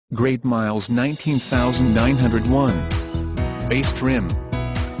Grade miles 19,901. Base trim.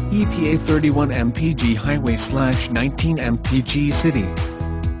 EPA 31 mpg highway/19 mpg city.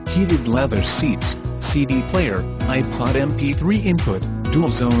 Heated leather seats, CD player, iPod MP3 input, dual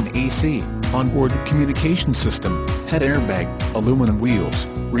zone AC, onboard communication system, head airbag, aluminum wheels,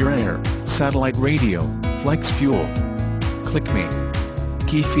 rear air, satellite radio, flex fuel. Click me.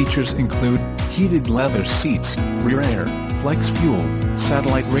 Key features include heated leather seats, rear air, flex fuel,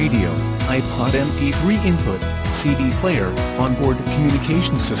 satellite radio, iPod MP3 input, CD player, onboard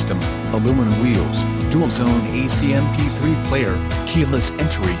communication system, aluminum wheels, dual zone AC MP3 player, keyless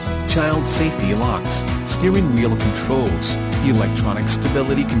entry, child safety locks, steering wheel controls, electronic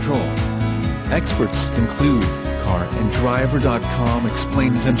stability control. Experts include CarAndDriver.com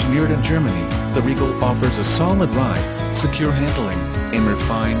explains engineered in Germany, the Regal offers a solid ride, secure handling, and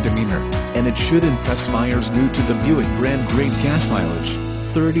refined demeanor, and it should impress buyers new to the Buick brand. Great gas mileage,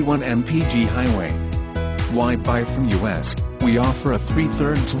 31 mpg highway. Why buy from US? We offer a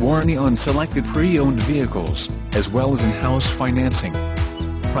 3/3 warranty on selected pre-owned vehicles, as well as in-house financing.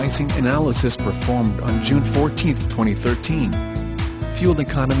 Pricing analysis performed on June 14, 2013. Fuel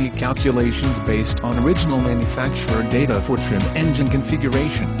economy calculations based on original manufacturer data for trim engine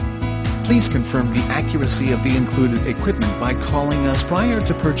configuration. Please confirm the accuracy of the included equipment by calling us prior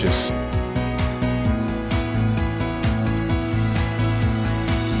to purchase.